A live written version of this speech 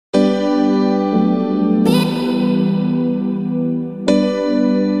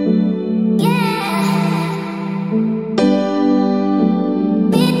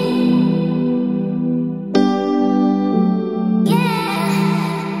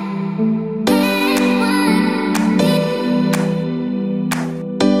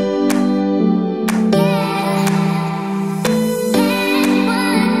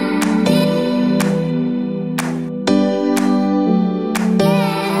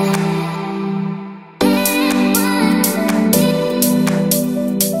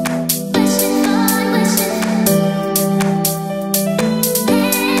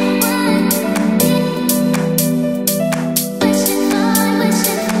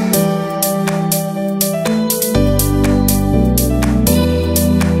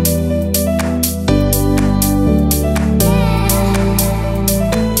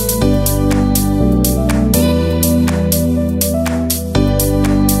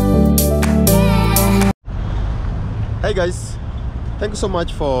Hi guys, thank you so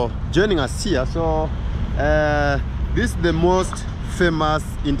much for joining us here. So this is the most famous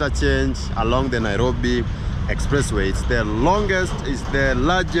interchange along the Nairobi Expressway. It's the longest, it's the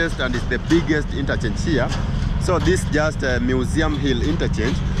largest, and it's the biggest interchange here. So this is just a Museum Hill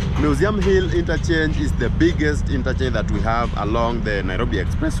interchange. Museum Hill interchange is the biggest interchange that we have along the Nairobi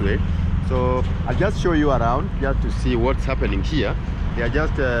Expressway. So I'll just show you around just to see what's happening here. They are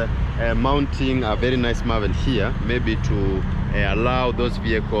just mounting a very nice marvel here, maybe to allow those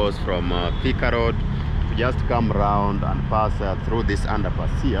vehicles from Thika Road to just come around and pass through this underpass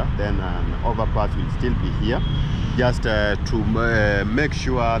here. Then an overpass will still be here, just to make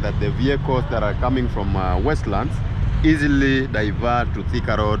sure that the vehicles that are coming from Westlands easily divert to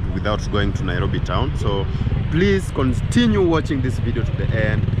Thika Road without going to Nairobi town. So please continue watching this video to the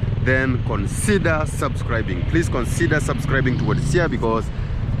end, then consider subscribing. Please consider subscribing towards here, because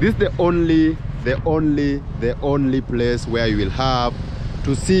this is the only place where you will have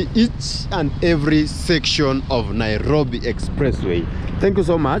to see each and every section of Nairobi Expressway. Thank you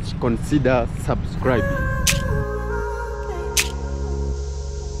so much. Consider subscribing.